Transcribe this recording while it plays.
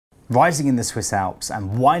Rising in the Swiss Alps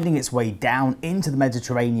and winding its way down into the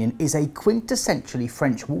Mediterranean is a quintessentially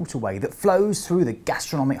French waterway that flows through the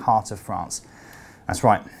gastronomic heart of France. That's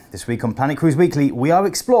right, this week on Planet Cruise Weekly we are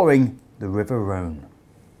exploring the River Rhone.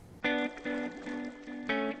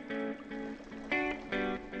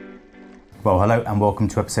 Well, hello and welcome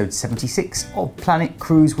to episode 76 of Planet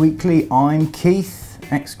Cruise Weekly. I'm Keith,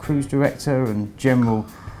 ex-cruise director and general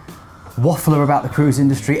waffler about the cruise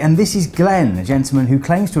industry, and this is Glenn, a gentleman who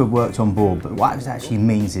claims to have worked on board, but what it actually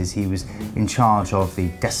means is he was in charge of the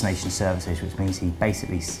destination services, which means he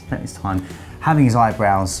basically spent his time having his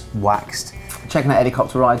eyebrows waxed, checking out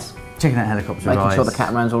helicopter rides, making sure the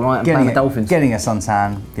catamaran's all right, and playing with dolphins, getting a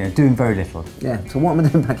suntan, doing very little. Yeah. So what am I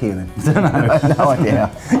doing back here then? I don't know. No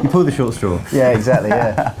idea. You pull the short straw. Yeah, exactly.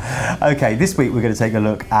 Yeah. Okay, this week we're going to take a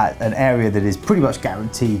look at an area that is pretty much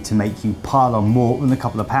guaranteed to make you pile on more than a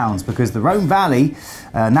couple of pounds, because the Rhone Valley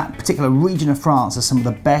and that particular region of France are some of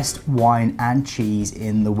the best wine and cheese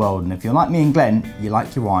in the world. And if you're like me and Glenn, you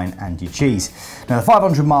like your wine and your cheese. Now, the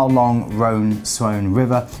 500-mile long Rhone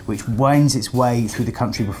River, which winds its way through the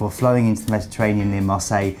country before flowing into the Mediterranean near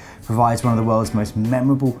Marseille, provides one of the world's most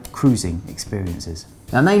memorable cruising experiences.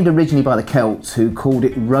 Now, named originally by the Celts, who called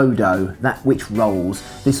it Rhodo, that which rolls,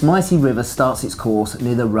 this mighty river starts its course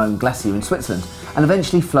near the Rhone Glacier in Switzerland and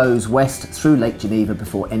eventually flows west through Lake Geneva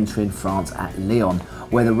before entering France at Lyon,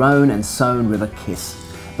 where the Rhone and Saône River kiss.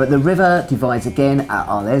 But the river divides again at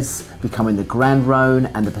Arles, becoming the Grand Rhone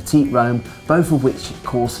and the Petit Rhone, both of which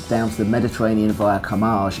course down to the Mediterranean via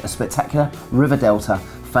Comminges, a spectacular river delta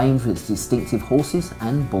famed for its distinctive horses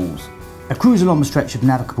and bulls. A cruise along the stretch of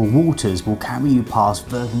navigable waters will carry you past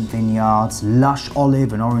verdant vineyards, lush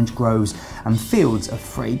olive and orange groves, and fields of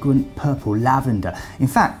fragrant purple lavender. In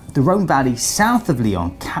fact, the Rhone Valley south of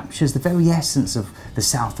Lyon captures the very essence of the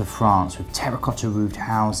south of France, with terracotta roofed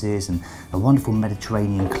houses and a wonderful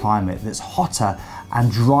Mediterranean climate that's hotter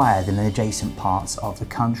and drier than in adjacent parts of the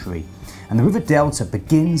country. And the river delta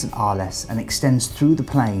begins at Arles and extends through the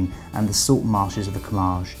plain and the salt marshes of the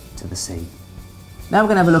Comminges to the sea. Now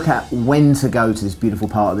we're going to have a look at when to go to this beautiful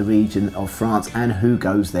part of the region of France and who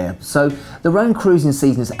goes there. So the Rhone cruising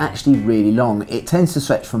season is actually really long. It tends to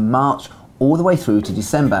stretch from March all the way through to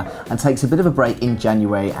December and takes a bit of a break in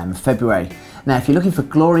January and February. Now, if you're looking for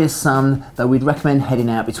glorious sun, though, we'd recommend heading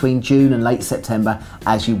out between June and late September,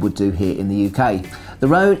 as you would do here in the UK. The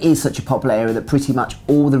Rhone is such a popular area that pretty much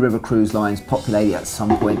all the river cruise lines populate it at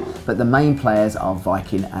some point, but the main players are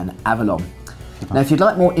Viking and Avalon. Now, if you'd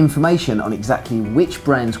like more information on exactly which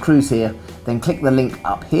brands cruise here, then click the link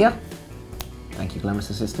up here, thank you Glamorous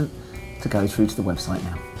Assistant, to go through to the website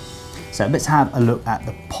now. So let's have a look at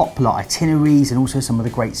the popular itineraries and also some of the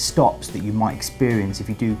great stops that you might experience if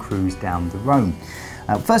you do cruise down the Rhone.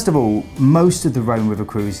 First of all, most of the Rhone River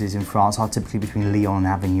cruises in France are typically between Lyon and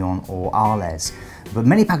Avignon or Arles. But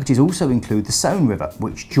many packages also include the Saône River,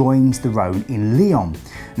 which joins the Rhone in Lyon.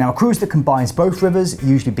 Now, a cruise that combines both rivers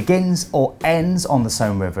usually begins or ends on the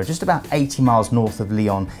Saône River, just about 80 miles north of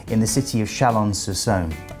Lyon in the city of Chalon-sur-Saône.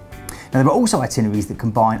 Now, there are also itineraries that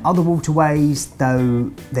combine other waterways,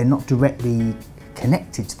 though they're not directly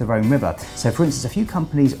connected to the Rhone River. So for instance, a few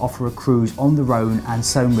companies offer a cruise on the Rhone and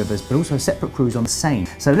Saône rivers, but also a separate cruise on the Seine.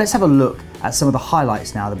 So let's have a look at some of the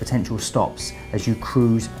highlights now, the potential stops as you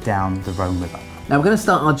cruise down the Rhone River. Now we're going to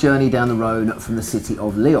start our journey down the Rhone from the city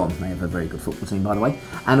of Lyon. They have a very good football team, by the way.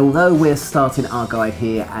 And although we're starting our guide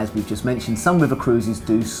here, as we've just mentioned, some river cruises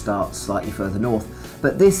do start slightly further north.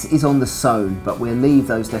 But this is on the Saône, but we'll leave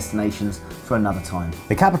those destinations for another time.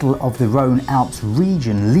 The capital of the Rhone Alps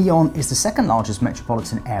region, Lyon, is the second largest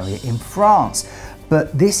metropolitan area in France.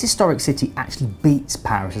 But this historic city actually beats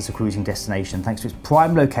Paris as a cruising destination thanks to its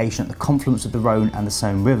prime location at the confluence of the Rhone and the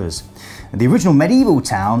Saône rivers. The original medieval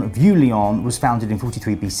town of Vieux-Lyon was founded in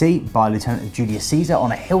 43 BC by Lieutenant Julius Caesar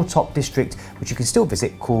on a hilltop district which you can still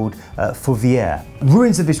visit called Fourvière.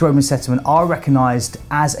 Ruins of this Roman settlement are recognised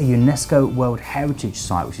as a UNESCO World Heritage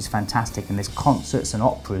Site, which is fantastic, and there's concerts and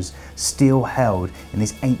operas still held in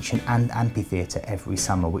this ancient amphitheatre every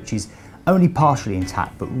summer, which is only partially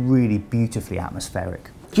intact but really beautifully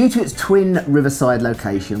atmospheric. Due to its twin riverside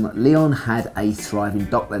location, Lyon had a thriving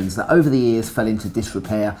docklands that over the years fell into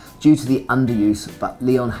disrepair due to the underuse, but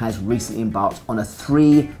Lyon has recently embarked on a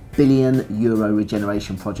 €3 billion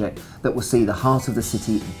regeneration project that will see the heart of the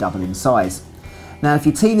city double in size. Now, if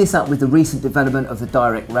you team this up with the recent development of the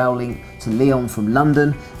direct rail link to Lyon from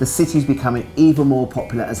London, the city is becoming even more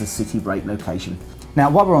popular as a city break location. Now,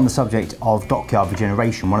 while we're on the subject of dockyard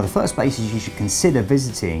regeneration, one of the first places you should consider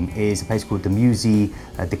visiting is a place called the Musée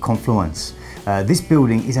de Confluence. This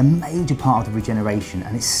building is a major part of the regeneration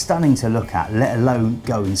and it's stunning to look at, let alone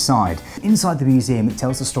go inside. Inside the museum, it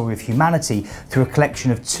tells the story of humanity through a collection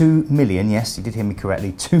of 2 million, yes, you did hear me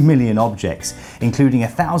correctly, 2 million objects, including a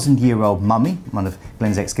 1,000-year-old mummy, one of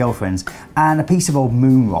Glenn's ex-girlfriends, and a piece of old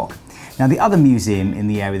moon rock. Now, the other museum in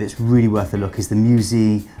the area that's really worth a look is the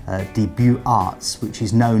Musée des Beaux-Arts, which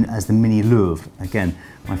is known as the Mini Louvre. Again,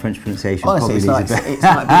 my French pronunciation honestly, probably it's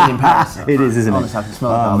like being in Paris. It is, isn't it? Honestly, I can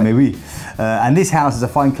smell it. Mais oui. And this house is a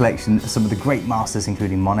fine collection of some of the great masters,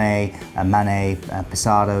 including Monet, Manet,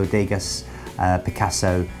 Pissarro, Degas,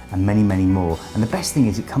 Picasso, and many, many more. And the best thing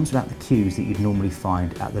is it comes without the queues that you'd normally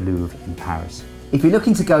find at the Louvre in Paris. If you're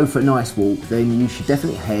looking to go for a nice walk, then you should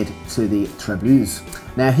definitely head to the Treblouse.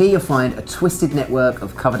 Now here you'll find a twisted network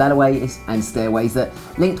of covered alleyways and stairways that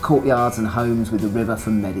linked courtyards and homes with the river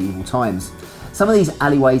from medieval times. Some of these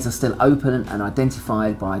alleyways are still open and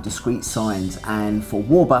identified by discrete signs, and for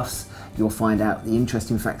war buffs, you'll find out the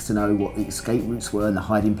interesting facts to know what the escape routes were and the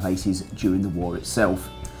hiding places during the war itself.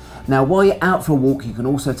 Now, while you're out for a walk, you can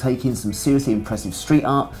also take in some seriously impressive street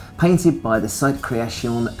art painted by the Site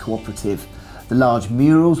Création Cooperative. The large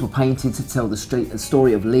murals were painted to tell the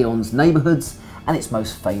story of Lyon's neighbourhoods and its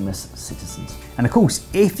most famous citizens. And of course,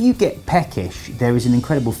 if you get peckish, there is an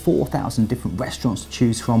incredible 4,000 different restaurants to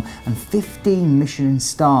choose from and 15 Michelin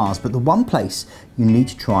stars. But the one place you need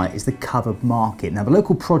to try is the covered market. Now, the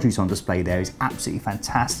local produce on display there is absolutely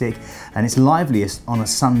fantastic and it's liveliest on a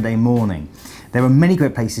Sunday morning. There are many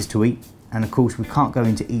great places to eat, and of course, we can't go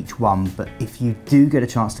into each one, but if you do get a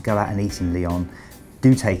chance to go out and eat in Lyon,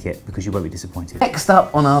 do take it because you won't be disappointed. Next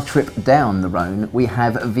up on our trip down the Rhone, we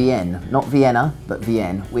have Vienne. Not Vienna, but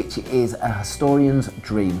Vienne, which is a historian's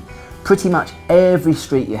dream. Pretty much every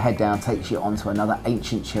street you head down takes you onto another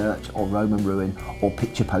ancient church or Roman ruin or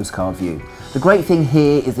picture postcard view. The great thing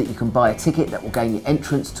here is that you can buy a ticket that will gain you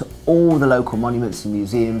entrance to all the local monuments and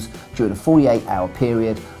museums during a 48-hour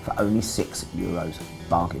period for only €6.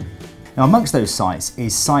 Bargain. Now, amongst those sites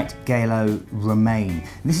is Site Gallo Romain.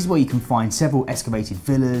 This is where you can find several excavated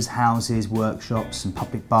villas, houses, workshops and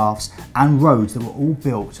public baths and roads that were all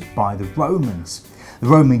built by the Romans. The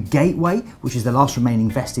Roman Gateway, which is the last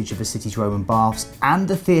remaining vestige of the city's Roman baths, and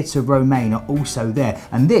the Theatre Romain are also there.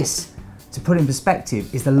 And this, to put in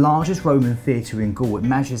perspective, is the largest Roman theatre in Gaul. It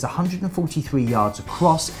measures 143 yards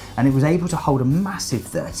across and it was able to hold a massive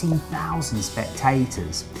 13,000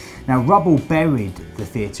 spectators. Now, rubble buried the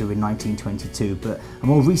theatre in 1922, but a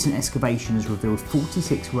more recent excavation has revealed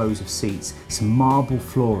 46 rows of seats, some marble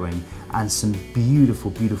flooring and some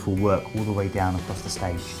beautiful, beautiful work all the way down across the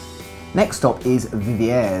stage. Next stop is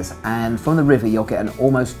Viviers, and from the river you'll get an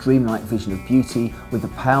almost dreamlike vision of beauty with the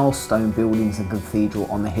pale stone buildings and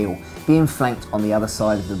cathedral on the hill, being flanked on the other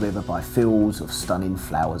side of the river by fields of stunning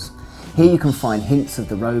flowers. Here you can find hints of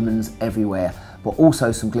the Romans everywhere, but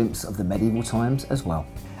also some glimpses of the medieval times as well.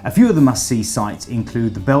 A few of the must-see sites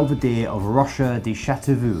include the Belvedere of Rocher de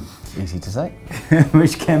Chateauvieux, easy to say,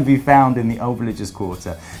 which can be found in the Old Villagers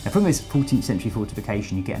Quarter. Now, from this 14th century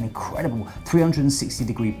fortification, you get an incredible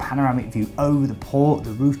 360-degree panoramic view over the port,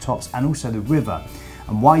 the rooftops, and also the river.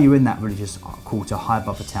 And while you're in that religious quarter high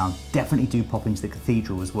above the town, definitely do pop into the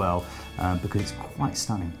cathedral as well, because it's quite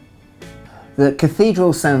stunning. The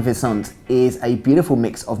Cathedral Saint-Vincent is a beautiful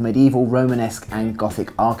mix of medieval Romanesque and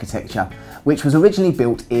Gothic architecture, which was originally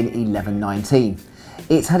built in 1119.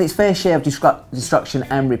 It's had its fair share of destruction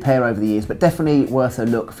and repair over the years, but definitely worth a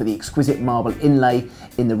look for the exquisite marble inlay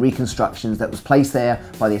in the reconstructions that was placed there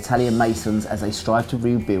by the Italian masons as they strive to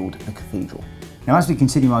rebuild the cathedral. Now, as we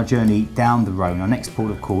continue our journey down the Rhone, our next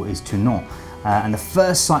port of call is Tournon. And the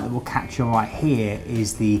first site that will catch your eye here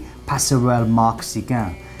is the Passerelle Marc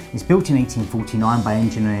Seguin. It's built in 1849 by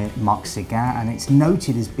engineer Marc Seguin, and it's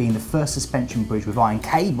noted as being the first suspension bridge with iron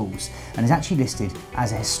cables and is actually listed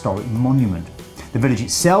as a historic monument. The village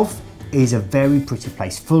itself is a very pretty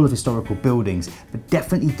place, full of historical buildings, but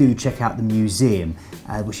definitely do check out the museum,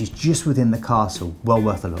 which is just within the castle. Well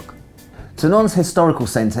worth a look. Tournon's historical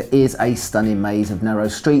centre is a stunning maze of narrow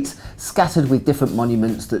streets scattered with different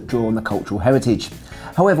monuments that draw on the cultural heritage.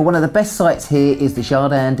 However, one of the best sites here is the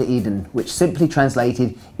Jardin d'Eden, which simply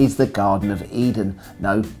translated is the Garden of Eden.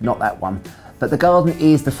 No, not that one. But the garden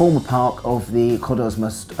is the former park of the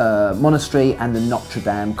Codosmos Monastery and the Notre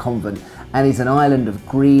Dame Convent, and is an island of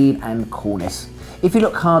green and coolness. If you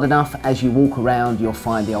look hard enough as you walk around, you'll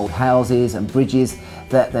find the old houses and bridges,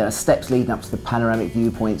 that there are steps leading up to the panoramic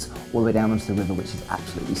viewpoints all the way down onto the river, which is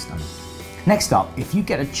absolutely stunning. Next up, if you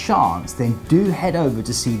get a chance, then do head over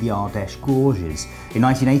to see the Ardèche Gorges. In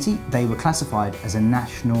 1980, they were classified as a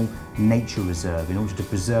national nature reserve in order to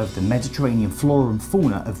preserve the Mediterranean flora and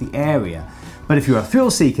fauna of the area. But if you're a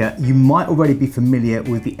thrill seeker, you might already be familiar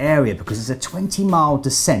with the area because it's a 20-mile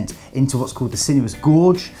descent into what's called the Sinuous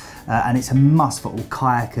Gorge, and it's a must for all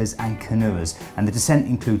kayakers and canoers. And the descent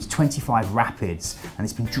includes 25 rapids, and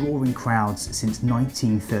it's been drawing crowds since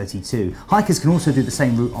 1932. Hikers can also do the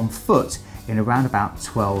same route on foot in around about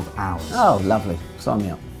 12 hours. Oh, lovely. Sign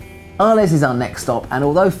me up. Arles is our next stop, and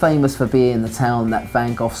although famous for being the town that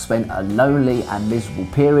Van Gogh spent a lonely and miserable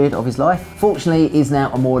period of his life, fortunately it is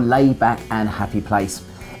now a more laid-back and happy place.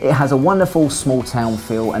 It has a wonderful small town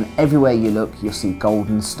feel, and everywhere you look you'll see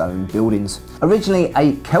golden stone buildings. Originally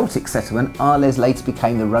a Celtic settlement, Arles later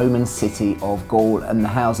became the Roman city of Gaul, and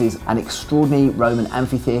houses an extraordinary Roman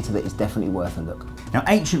amphitheatre that is definitely worth a look. Now,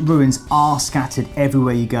 ancient ruins are scattered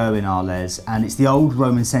everywhere you go in Arles, and it's the old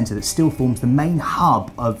Roman centre that still forms the main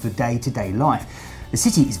hub of the day-to-day life. The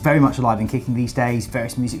city is very much alive and kicking these days,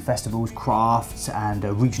 various music festivals, crafts and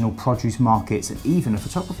regional produce markets, and even a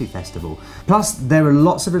photography festival. Plus, there are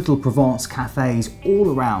lots of little Provence cafes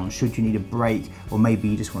all around should you need a break, or maybe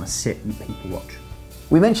you just want to sit and people watch.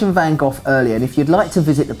 We mentioned Van Gogh earlier, and if you'd like to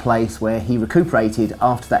visit the place where he recuperated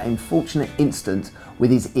after that unfortunate incident with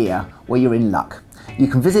his ear, well, you're in luck. You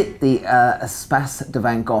can visit the Espace de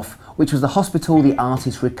Van Gogh, which was the hospital the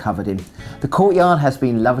artist recovered in. The courtyard has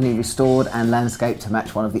been lovingly restored and landscaped to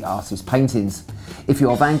match one of the artist's paintings. If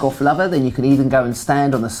you're a Van Gogh lover, then you can even go and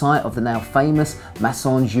stand on the site of the now famous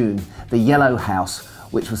Maison Jaune, the Yellow House,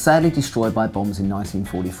 which was sadly destroyed by bombs in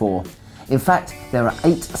 1944. In fact, there are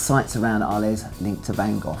 8 sites around Arles linked to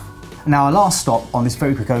Van Gogh. Now, our last stop on this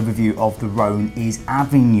very quick overview of the Rhone is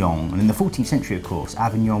Avignon. And in the 14th century, of course,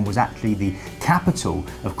 Avignon was actually the capital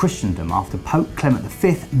of Christendom after Pope Clement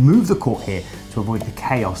V moved the court here to avoid the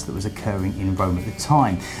chaos that was occurring in Rome at the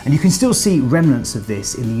time. And you can still see remnants of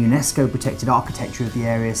this in the UNESCO protected architecture of the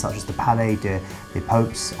area, such as the Palais des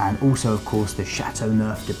Popes, and also, of course, the Chateau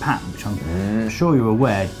Neuf de Pape, which I'm sure you're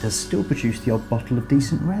aware does still produce the odd bottle of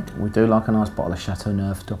decent red. We do like a nice bottle of Chateau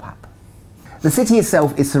Neuf de Pape. The city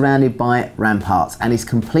itself is surrounded by ramparts and is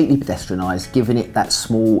completely pedestrianised, giving it that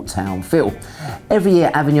small town feel. Every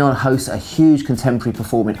year Avignon hosts a huge contemporary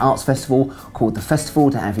performing arts festival called the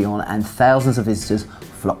Festival d'Avignon, and thousands of visitors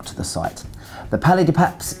flock to the site. The Palais des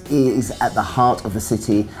Papes is at the heart of the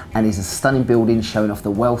city and is a stunning building showing off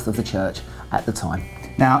the wealth of the church at the time.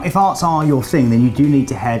 Now, if arts are your thing, then you do need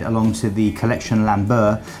to head along to the Collection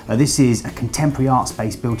Lambert. This is a contemporary art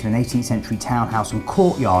space built in an 18th century townhouse and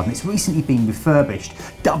courtyard, and it's recently been refurbished,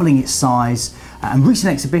 doubling its size. And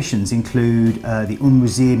recent exhibitions include the Un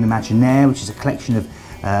Muséum Imaginaire, which is a collection of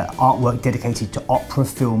artwork dedicated to opera,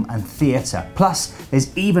 film and theatre. Plus,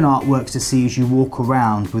 there's even artworks to see as you walk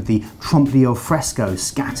around with the Trompe-l'œil frescoes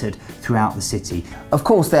scattered throughout the city. Of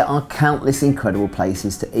course, there are countless incredible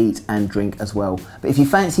places to eat and drink as well, but if you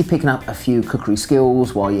fancy picking up a few cookery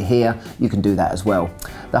skills while you're here, you can do that as well.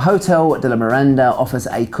 The Hotel de la Miranda offers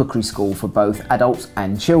a cookery school for both adults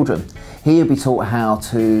and children. Here you'll be taught how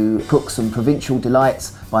to cook some provincial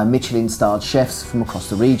delights by Michelin-starred chefs from across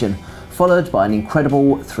the region, followed by an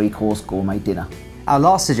incredible 3-course gourmet dinner. Our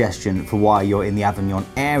last suggestion for why you're in the Avignon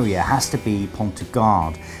area has to be Pont de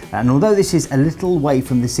Garde. And although this is a little way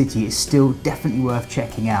from the city, it's still definitely worth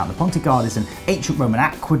checking out. The Pont de Garde is an ancient Roman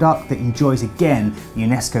aqueduct that enjoys again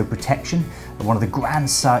UNESCO protection, one of the grand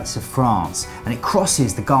sites of France, and it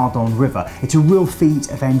crosses the Gardon River. It's a real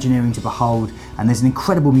feat of engineering to behold, and there's an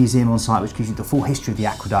incredible museum on site which gives you the full history of the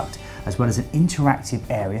aqueduct, as well as an interactive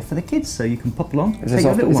area for the kids, so you can pop along. Is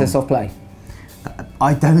there soft play?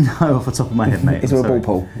 I don't know off the top of my head, mate. Is there a ball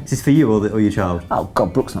pool? Is this for you or your child? Oh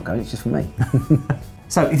God, Brooke's not going, it's just for me.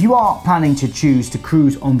 So if you are planning to choose to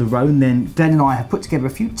cruise on the Rhone, then Glenn and I have put together a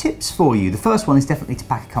few tips for you. The first one is definitely to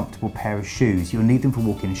pack a comfortable pair of shoes. You'll need them for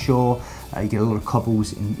walking ashore. You get a lot of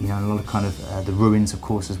cobbles, and a lot of kind of the ruins, of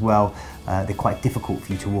course, as well. They're quite difficult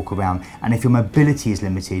for you to walk around. And if your mobility is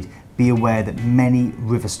limited, be aware that many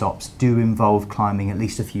river stops do involve climbing at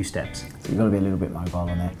least a few steps. So you've got to be a little bit mobile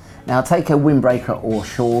on there. Now take a windbreaker or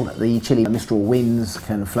shawl. The chilly mistral winds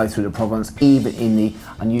can flow through the Provence even in the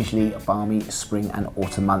unusually balmy spring and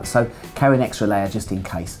autumn months, so carry an extra layer just in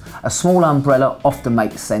case. A small umbrella often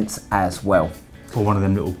makes sense as well. Or one of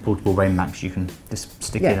them little portable rain mats you can just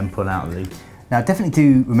stick in and pull out of the... Now definitely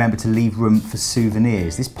do remember to leave room for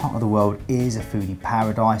souvenirs. This part of the world is a foodie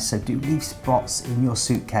paradise, so do leave spots in your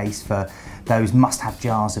suitcase for those must-have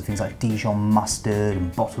jars of things like Dijon mustard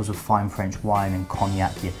and bottles of fine French wine and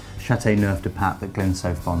cognac, your Châteauneuf de Pape that Glenn's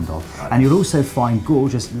so fond of. And you'll also find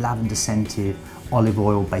gorgeous lavender-scented olive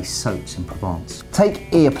oil-based soaps in Provence. Take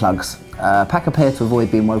earplugs. Pack a pair to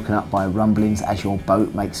avoid being woken up by rumblings as your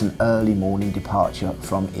boat makes an early morning departure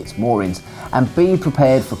from its moorings. And be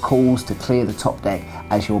prepared for calls to clear the top deck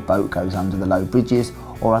as your boat goes under the low bridges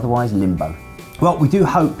or otherwise limbo. Well, we do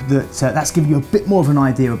hope that that's given you a bit more of an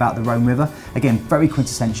idea about the Rhone River. Again, very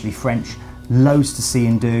quintessentially French, loads to see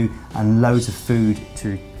and do, and loads of food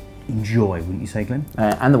to enjoy, wouldn't you say, Glenn?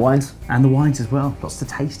 And the wines. And the wines as well, lots to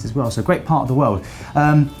taste as well. So great part of the world.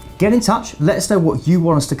 Get in touch, let us know what you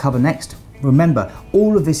want us to cover next. Remember,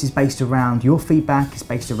 all of this is based around your feedback, it's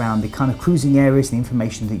based around the kind of cruising areas and the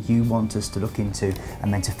information that you want us to look into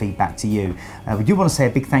and then to feed back to you. We do want to say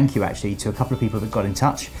a big thank you actually to a couple of people that got in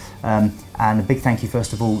touch, and a big thank you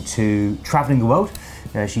first of all to Travelling the World.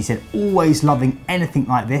 She said, always loving anything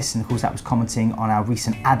like this, and of course that was commenting on our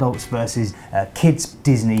recent adults versus kids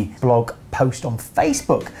Disney blog post on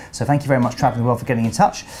Facebook. So thank you very much, Travelling the World, for getting in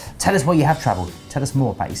touch. Tell us where you have travelled, tell us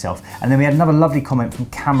more about yourself. And then we had another lovely comment from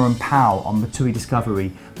Cameron Powell on the TUI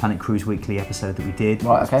Discovery Planet Cruise Weekly episode that we did.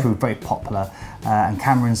 Right, okay. It proved very popular. And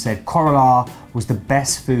Cameron said Coralar was the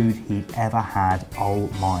best food he'd ever had, oh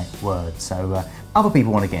my word. So other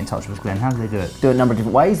people want to get in touch with us, Glenn, how do they do it? Do it a number of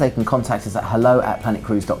different ways. They can contact us at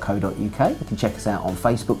hello@planetcruise.co.uk. You can check us out on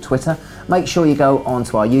Facebook, Twitter. Make sure you go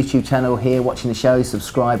onto our YouTube channel here, watching the show,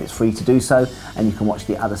 subscribe, it's free to do so, and you can watch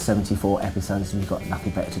the other 74 episodes if you've got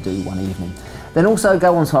nothing better to do one evening. Then also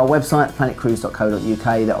go onto our website,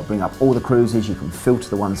 planetcruise.co.uk. That'll bring up all the cruises, you can filter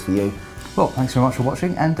the ones for you. Well, thanks very much for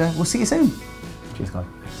watching, and we'll see you soon. Cheers, guys.